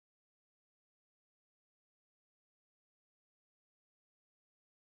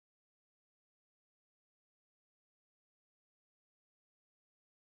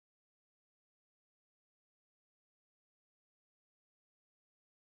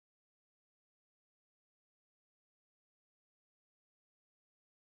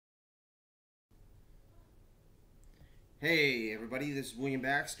Hey everybody, this is William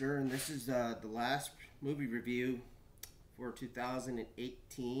Baxter, and this is the last movie review for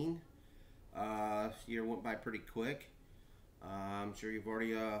 2018. Year went by pretty quick. I'm sure you've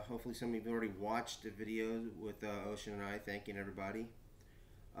already, hopefully some of you've already watched the video with Ocean and I thanking everybody.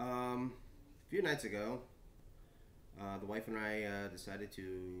 A few nights ago, the wife and I decided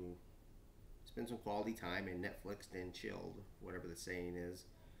to spend some quality time and Netflixed and chilled, whatever the saying is.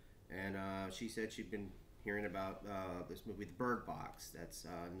 And she said she'd been hearing about this movie, The Bird Box. That's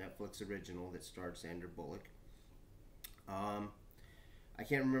a Netflix original that starred Sandra Bullock. I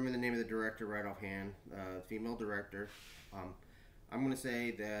can't remember the name of the director right offhand. Female director. I'm going to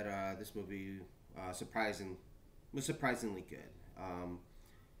say that this movie was surprisingly good.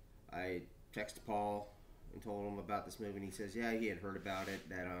 I texted Paul and told him about this movie, and he says, yeah, he had heard about it.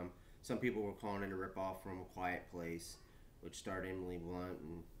 That some people were calling it a ripoff from A Quiet Place, which starred Emily Blunt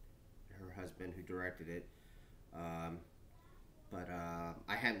and her husband who directed it. But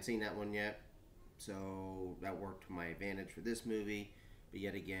I hadn't seen that one yet, so that worked to my advantage for this movie. But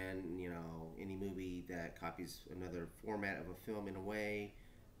yet again, you know, any movie that copies another format of a film in a way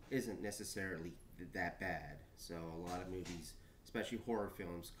isn't necessarily that bad. So a lot of movies, especially horror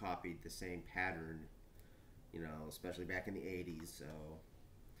films, copied the same pattern, you know, especially back in the 80s. So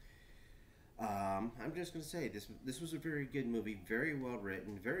I'm just going to say this was a very good movie, very well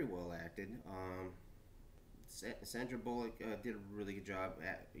written, very well acted. Sandra Bullock did a really good job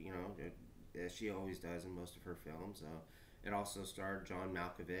at, you know, as she always does in most of her films. It also starred John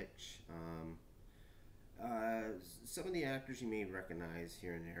Malkovich. Some of the actors you may recognize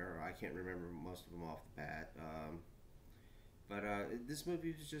here and there. I can't remember most of them off the bat. But this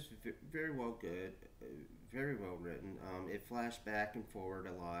movie was just very well good, very well written. It flashed back and forward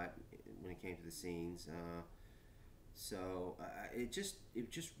a lot when it came to the scenes. It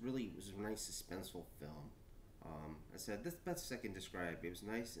just really was a nice suspenseful film. I said that's the best I can describe. It was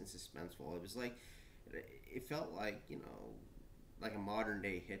nice and suspenseful. It was like it felt like, you know, like a modern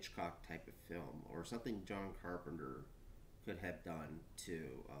day Hitchcock type of film or something John Carpenter could have done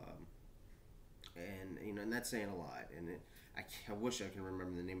too. And you know, and that's saying a lot. I wish I can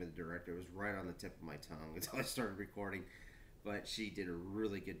remember the name of the director. It was right on the tip of my tongue until I started recording, but she did a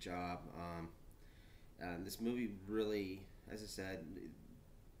really good job. This movie really, as I said,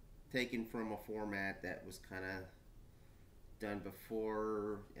 taken from a format that was kind of done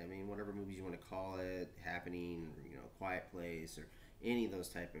before. I mean, whatever movies you want to call it, Happening, or, you know, Quiet Place, or any of those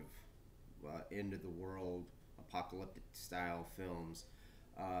type of end of the world apocalyptic style films.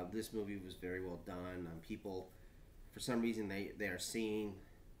 This movie was very well done. People, for some reason, they are seeing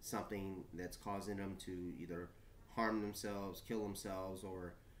something that's causing them to either harm themselves, kill themselves,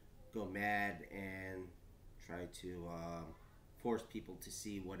 or go mad and try to force people to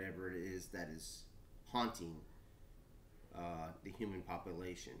see whatever it is that is haunting the human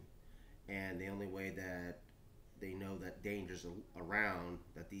population. And the only way that they know that danger's around,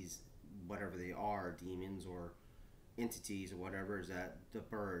 that these, whatever they are, demons or entities or whatever, is that the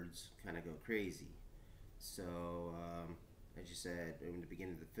birds kind of go crazy. So, as you said in the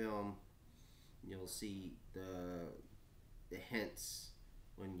beginning of the film, you'll see the hints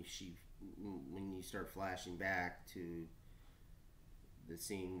when you start flashing back to the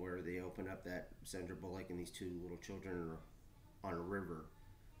scene where they open up that Sandra Bullock and these two little children are on a river.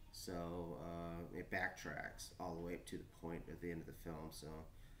 So it backtracks all the way up to the point at the end of the film. So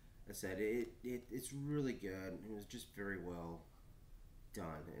I said it's really good. It was just very well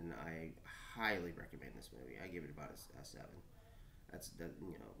done, and I highly recommend this movie. I give it about a 7.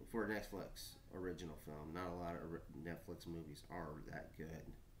 You know, for a Netflix original film. Not a lot of Netflix movies are that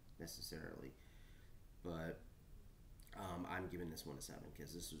good necessarily, but I'm giving this one a 7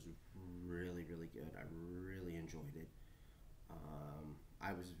 because this was really really good. I really enjoyed it.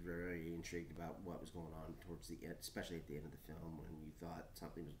 I was very intrigued about what was going on towards the end, especially at the end of the film when you thought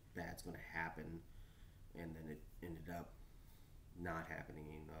something was bad's going to happen, and then it ended up not happening.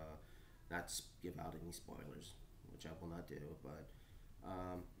 Not to give out any spoilers, which I will not do, but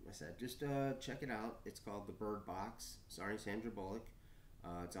I said just check it out. It's called The Bird Box, starring Sandra Bullock.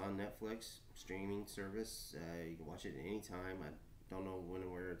 It's on Netflix streaming service. You can watch it at any time. I don't know when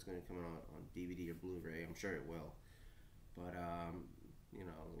and where it's going to come out on DVD or Blu-ray. I'm sure it will. But you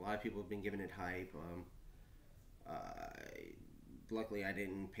know, a lot of people have been giving it hype. Luckily, I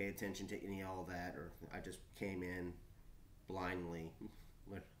didn't pay attention to any of all that, or I just came in blindly,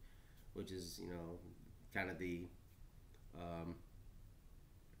 which is, you know, kind of the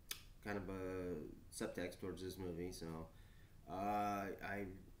kind of a subtext towards this movie. So I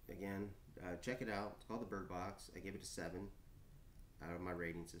again check it out. It's called The Bird Box. I gave it a 7 out of my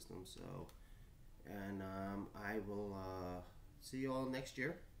rating system. So And I will see you all next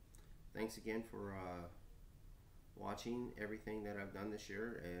year. Thanks again for watching everything that I've done this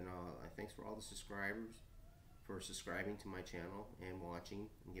year, and thanks for all the subscribers for subscribing to my channel and watching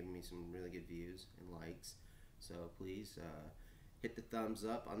and giving me some really good views and likes. So please hit the thumbs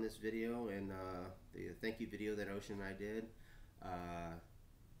up on this video and the thank you video that Ocean and I did.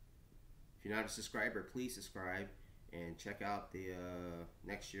 If you're not a subscriber, please subscribe and check out the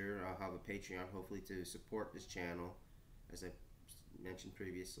next year. I'll have a Patreon hopefully to support this channel, as I mentioned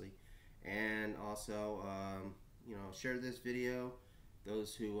previously, and also you know, share this video.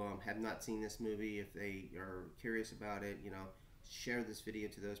 Those who have not seen this movie, if they are curious about it, you know, share this video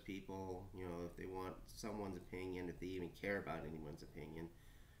to those people. You know, if they want someone's opinion, if they even care about anyone's opinion,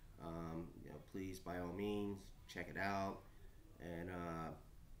 you know, please by all means check it out and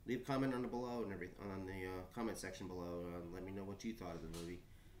leave a comment on the below and everything on the comment section below. Let me know what you thought of the movie.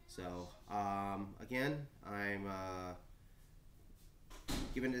 So again, I'm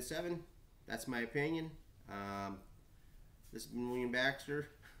giving it a 7. That's my opinion. This has been William Baxter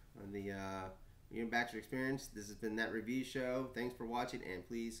on the William Baxter Experience. This has been That Review Show. Thanks for watching, and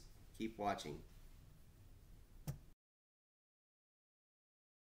please keep watching.